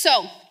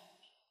 So,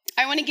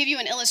 I want to give you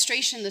an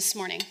illustration this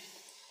morning.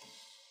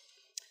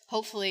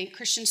 Hopefully,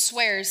 Christian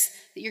swears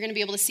that you're going to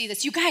be able to see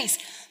this. You guys,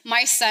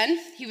 my son,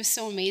 he was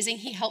so amazing.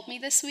 He helped me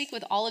this week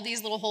with all of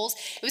these little holes.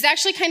 It was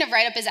actually kind of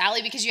right up his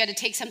alley because you had to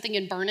take something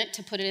and burn it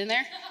to put it in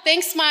there.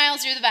 Thanks,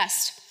 Miles. You're the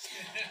best.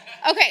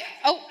 Okay.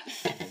 Oh,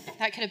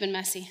 that could have been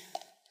messy.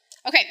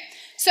 Okay.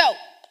 So,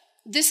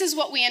 this is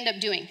what we end up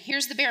doing.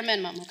 Here's the bare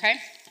minimum, okay?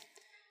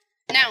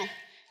 Now,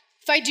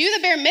 if I do the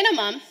bare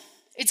minimum,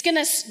 it's going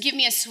to give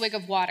me a swig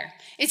of water.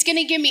 It's going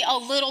to give me a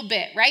little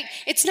bit, right?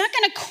 It's not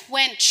going to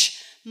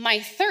quench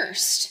my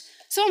thirst.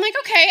 So I'm like,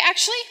 okay,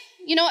 actually,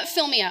 you know what?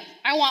 Fill me up.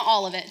 I want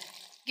all of it.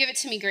 Give it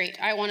to me, great.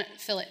 I want to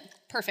fill it.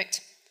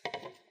 Perfect.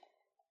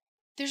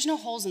 There's no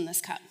holes in this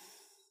cup.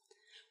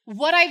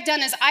 What I've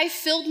done is I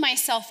filled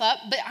myself up,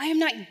 but I am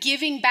not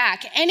giving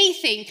back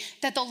anything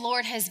that the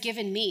Lord has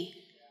given me.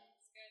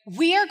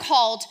 We are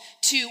called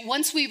to,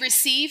 once we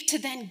receive, to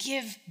then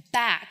give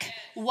back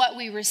what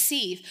we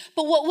receive.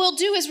 But what we'll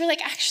do is we're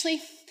like, actually,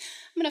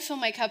 I'm going to fill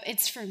my cup.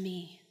 It's for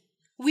me.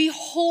 We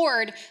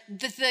hoard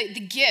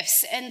the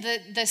gifts and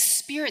the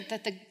spirit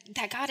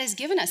that God has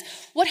given us.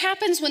 What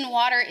happens when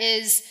water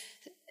is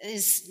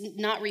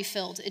not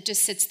refilled? It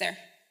just sits there.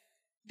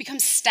 It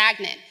becomes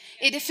stagnant.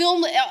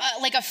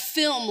 Like a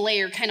film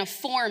layer kind of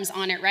forms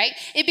on it, right?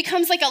 It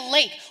becomes like a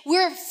lake.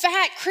 We're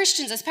fat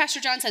Christians, as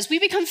Pastor John says. We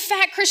become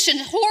fat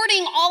Christians,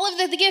 hoarding all of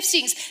the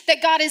giftings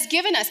that God has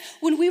given us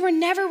when we were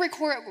never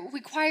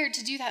required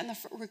to do that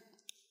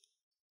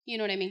you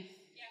know what I mean?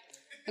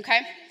 Yeah. Okay?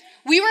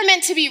 We were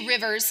meant to be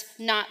rivers,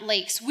 not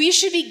lakes. We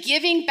should be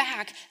giving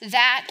back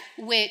that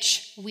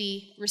which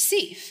we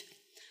receive.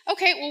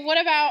 Okay, well, what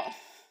about,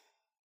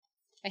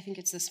 I think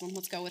it's this one.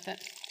 Let's go with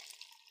it.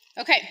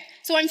 Okay,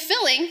 so I'm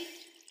filling,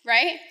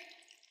 right?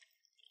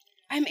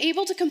 I'm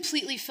able to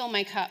completely fill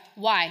my cup.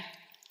 Why?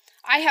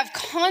 I have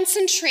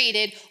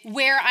concentrated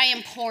where I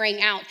am pouring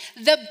out.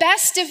 The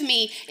best of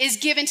me is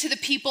given to the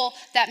people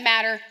that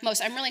matter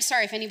most. I'm really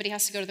sorry if anybody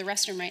has to go to the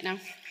restroom right now.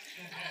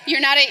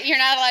 You're not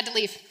allowed to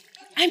leave.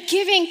 I'm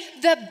giving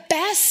the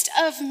best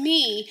of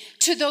me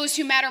to those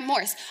who matter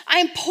most.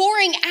 I'm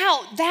pouring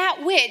out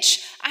that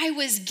which I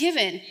was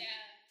given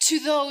to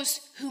those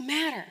who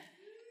matter.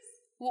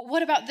 Well,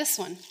 what about this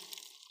one?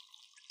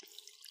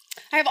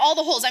 I have all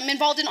the holes. I'm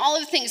involved in all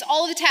of the things,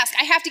 all of the tasks.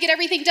 I have to get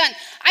everything done.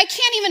 I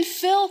can't even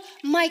fill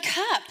my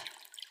cup.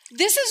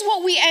 This is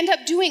what we end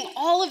up doing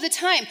all of the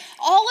time.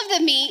 All of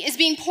the me is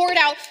being poured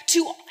out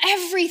to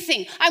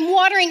everything. I'm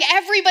watering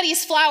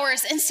everybody's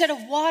flowers instead of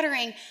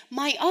watering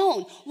my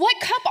own. What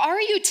cup are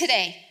you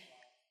today?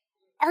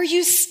 Are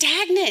you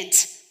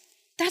stagnant?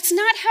 That's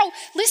not how,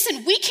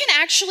 listen, we can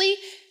actually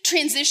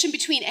transition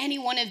between any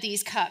one of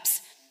these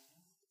cups.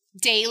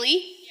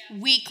 Daily,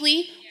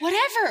 weekly,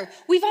 whatever.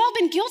 We've all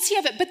been guilty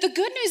of it. But the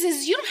good news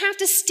is you don't have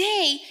to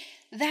stay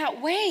that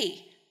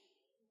way.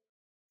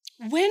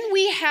 When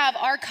we have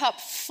our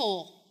cup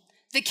full,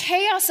 the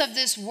chaos of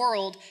this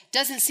world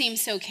doesn't seem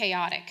so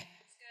chaotic.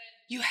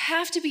 You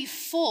have to be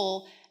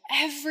full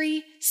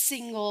every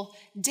single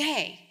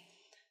day.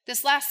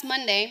 This last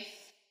Monday,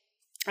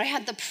 I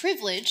had the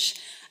privilege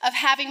of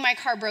having my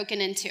car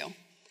broken into.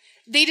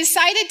 They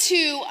decided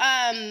to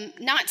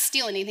not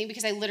steal anything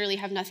because I literally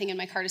have nothing in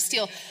my car to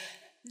steal.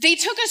 They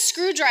took a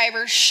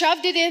screwdriver,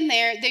 shoved it in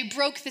there. They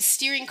broke the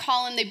steering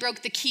column. They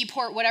broke the key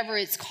port, whatever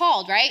it's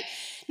called, right?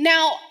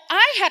 Now,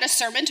 I had a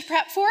sermon to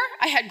prep for.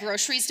 I had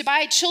groceries to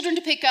buy, children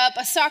to pick up,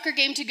 a soccer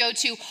game to go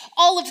to,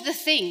 all of the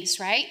things,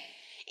 right?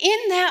 In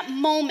that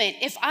moment,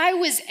 if I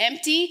was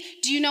empty,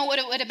 do you know what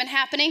would have been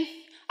happening?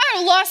 I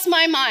would have lost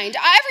my mind.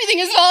 Everything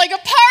is falling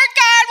apart.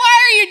 God, why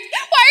are you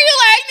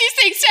allowing these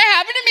things to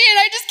happen to me and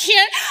I just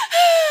can't?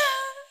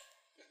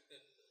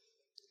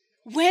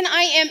 When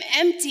I am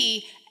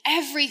empty,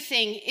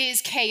 everything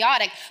is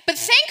chaotic. But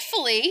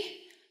thankfully,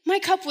 my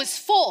cup was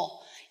full.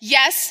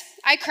 Yes,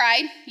 I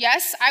cried.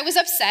 Yes, I was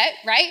upset,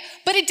 right?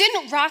 But it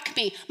didn't rock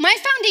me. My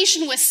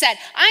foundation was set.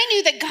 I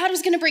knew that God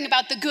was going to bring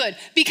about the good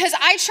because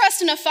I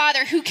trust in a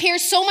Father who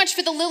cares so much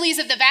for the lilies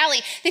of the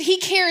valley that he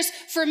cares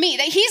for me,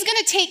 that he's going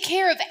to take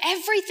care of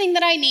everything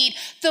that I need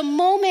the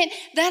moment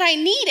that I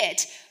need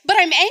it. But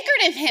I'm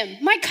anchored in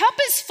him. My cup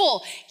is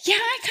full. Yeah,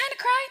 I kind of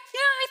cried. Yeah,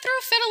 I threw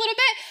a fit a little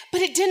bit,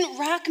 but it didn't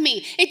rock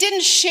me. It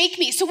didn't shake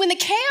me. So when the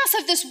chaos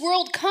of this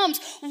world comes,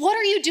 what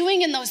are you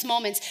doing in those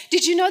moments?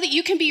 Did you know that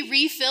you can be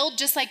refilled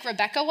just like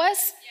Rebecca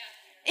was?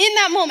 Yeah. In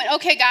that moment,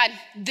 okay, God,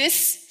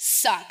 this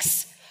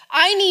sucks.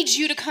 I need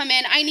you to come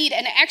in. I need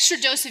an extra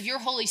dose of your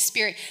Holy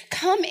Spirit.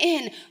 Come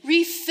in,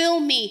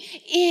 refill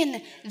me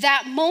in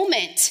that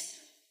moment.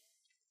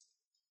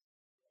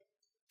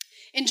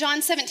 In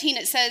John 17,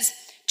 it says,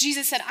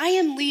 Jesus said, I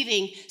am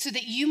leaving so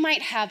that you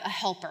might have a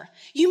helper.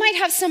 You might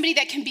have somebody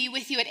that can be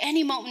with you at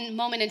any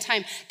moment in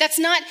time. That's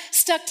not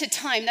stuck to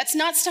time. That's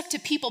not stuck to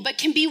people, but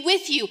can be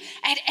with you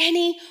at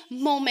any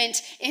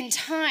moment in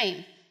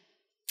time.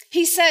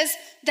 He says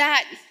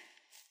that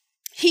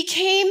he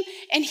came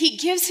and he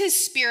gives his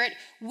spirit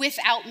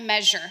without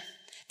measure.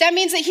 That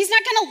means that he's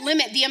not going to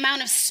limit the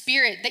amount of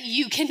spirit that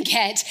you can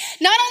get.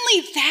 Not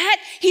only that,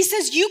 he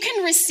says you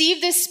can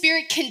receive this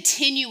spirit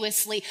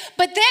continuously.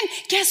 But then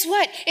guess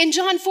what? In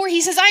John 4,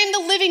 he says, I am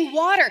the living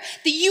water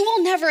that you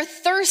will never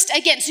thirst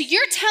again. So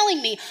you're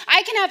telling me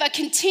I can have a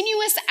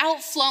continuous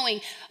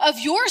outflowing of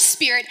your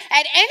spirit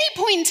at any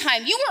point in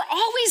time. You are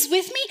always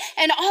with me,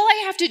 and all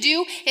I have to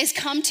do is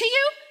come to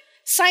you?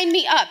 Sign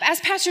me up. As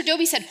Pastor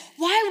Dobie said,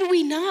 why would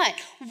we not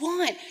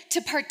want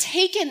to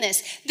partake in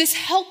this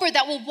helper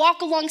that will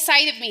walk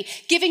alongside of me,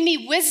 giving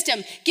me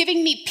wisdom,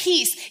 giving me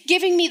peace,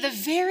 giving me the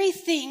very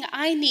thing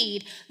I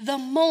need the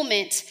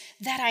moment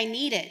that I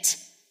need it.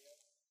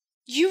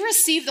 You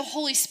receive the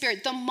Holy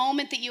Spirit the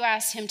moment that you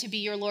ask him to be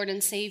your Lord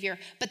and Savior.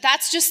 But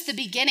that's just the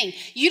beginning.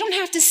 You don't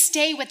have to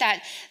stay with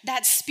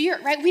that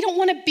spirit, right? We don't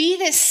want to be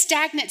this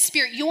stagnant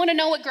spirit. You want to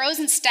know what grows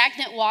in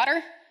stagnant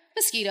water?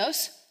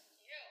 Mosquitoes.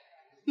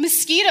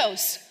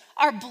 Mosquitoes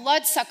are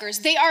blood suckers.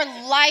 They are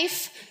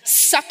life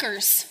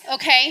suckers,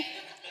 okay?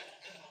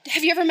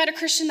 Have you ever met a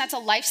Christian that's a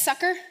life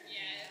sucker? Yes.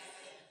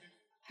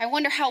 I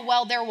wonder how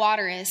well their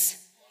water is.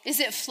 Is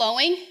it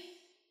flowing?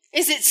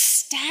 Is it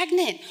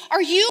stagnant?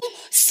 Are you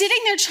sitting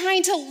there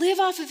trying to live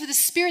off of the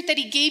spirit that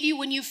he gave you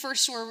when you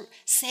first were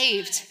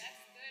saved?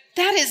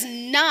 That is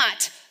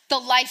not the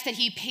life that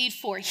he paid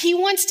for. He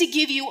wants to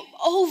give you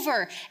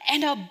over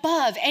and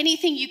above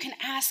anything you can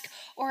ask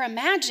or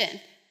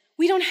imagine.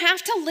 We don't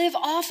have to live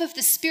off of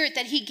the spirit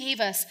that he gave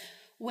us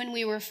when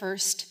we were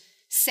first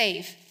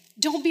saved.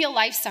 Don't be a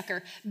life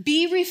sucker.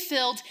 Be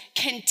refilled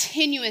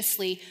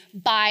continuously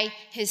by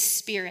his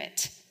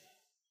spirit.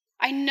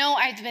 I know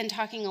I've been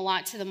talking a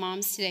lot to the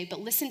moms today, but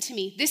listen to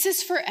me. This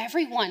is for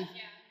everyone.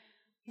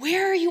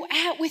 Where are you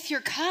at with your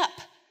cup?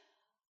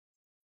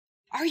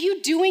 Are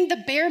you doing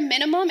the bare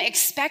minimum,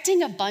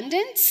 expecting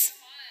abundance?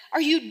 Are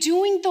you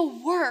doing the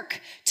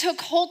work to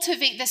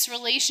cultivate this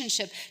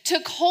relationship, to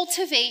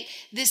cultivate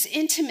this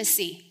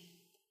intimacy?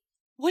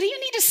 What do you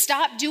need to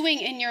stop doing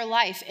in your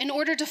life in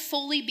order to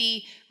fully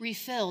be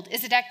refilled?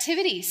 Is it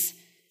activities?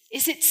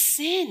 Is it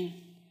sin?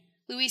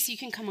 Luis, you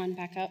can come on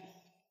back up.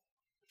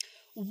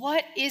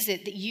 What is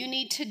it that you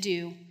need to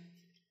do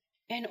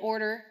in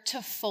order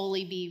to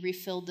fully be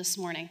refilled this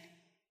morning?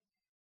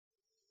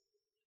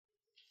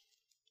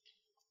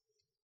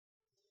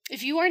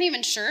 If you aren't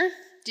even sure,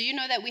 do you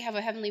know that we have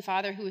a Heavenly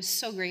Father who is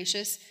so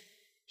gracious?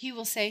 He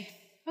will say,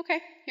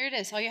 okay, here it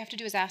is. All you have to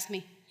do is ask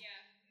me. Yeah.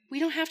 We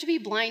don't have to be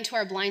blind to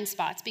our blind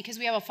spots because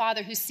we have a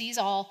Father who sees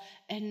all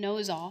and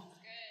knows all.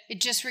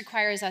 It just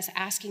requires us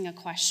asking a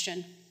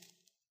question.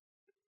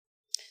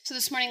 So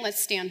this morning,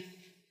 let's stand.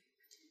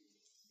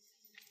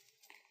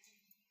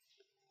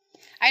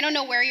 I don't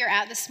know where you're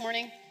at this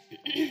morning.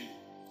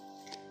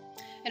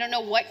 I don't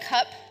know what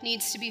cup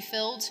needs to be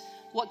filled,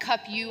 what cup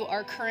you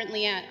are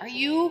currently at. Are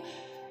you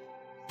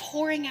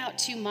pouring out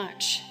too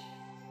much?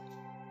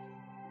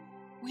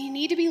 We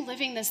need to be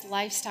living this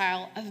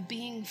lifestyle of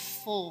being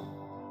full.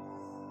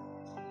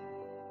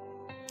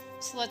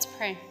 So let's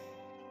pray.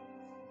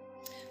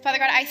 Father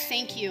God, I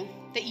thank you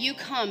that you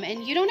come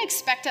and you don't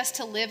expect us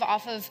to live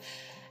off of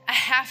a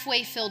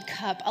halfway filled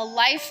cup, a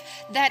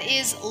life that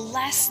is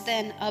less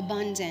than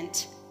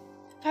abundant.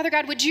 Father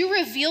God, would you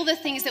reveal the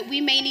things that we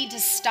may need to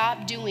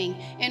stop doing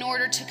in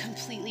order to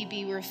completely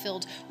be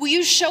refilled? Will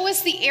you show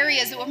us the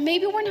areas that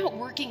maybe we're not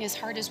working as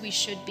hard as we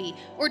should be,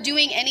 or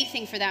doing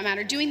anything for that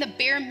matter, doing the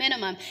bare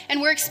minimum,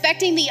 and we're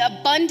expecting the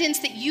abundance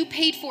that you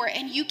paid for,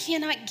 and you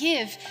cannot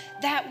give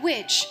that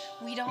which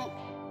we don't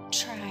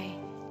try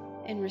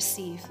and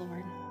receive,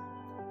 Lord.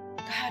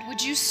 God,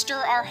 would you stir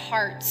our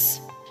hearts?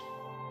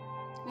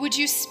 Would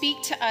you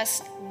speak to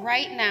us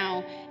right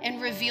now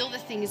and reveal the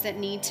things that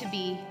need to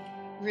be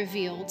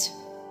revealed?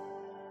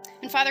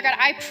 And Father God,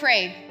 I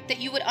pray that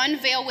you would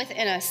unveil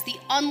within us the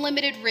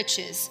unlimited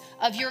riches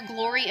of your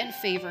glory and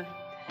favor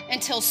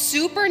until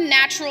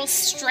supernatural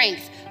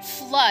strength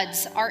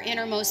floods our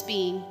innermost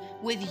being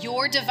with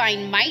your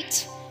divine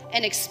might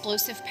and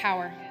explosive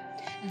power.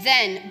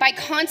 Then, by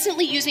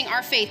constantly using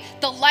our faith,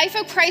 the life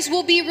of Christ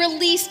will be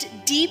released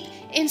deep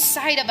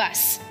inside of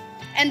us,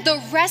 and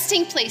the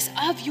resting place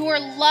of your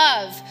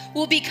love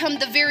will become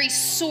the very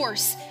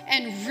source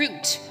and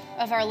root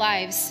of our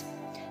lives.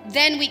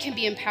 Then we can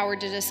be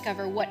empowered to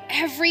discover what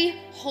every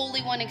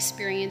Holy One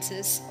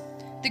experiences,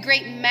 the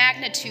great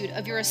magnitude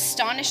of your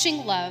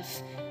astonishing love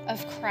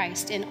of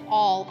Christ in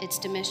all its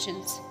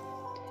dimensions.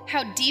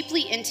 How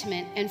deeply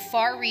intimate and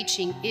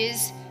far-reaching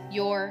is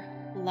your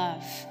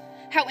love.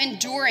 How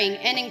enduring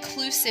and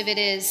inclusive it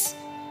is.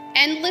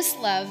 Endless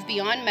love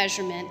beyond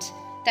measurement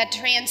that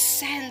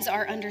transcends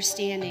our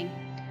understanding.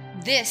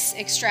 This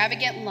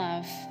extravagant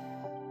love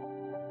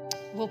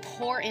will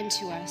pour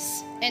into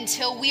us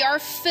until we are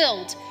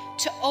filled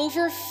to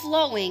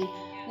overflowing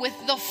with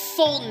the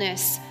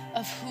fullness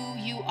of who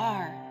you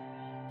are.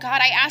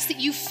 God, I ask that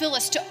you fill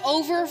us to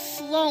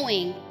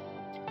overflowing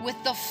with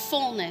the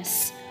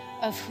fullness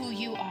of who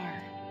you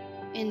are.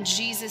 In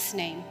Jesus'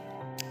 name,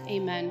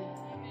 amen.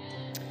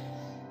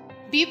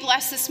 Be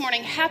blessed this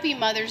morning. Happy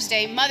Mother's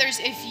Day. Mothers,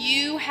 if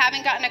you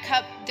haven't gotten a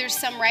cup, there's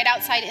some right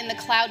outside in the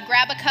cloud.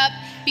 Grab a cup.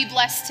 Be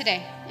blessed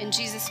today. In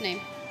Jesus'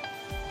 name.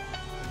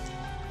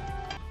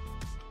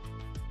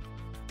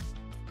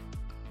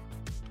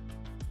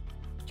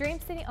 Dream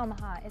City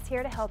Omaha is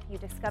here to help you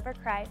discover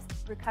Christ,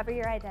 recover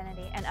your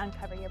identity, and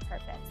uncover your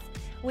purpose.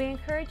 We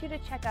encourage you to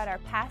check out our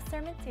past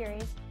sermon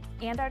series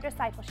and our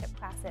discipleship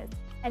classes,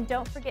 and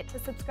don't forget to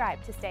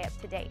subscribe to stay up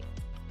to date.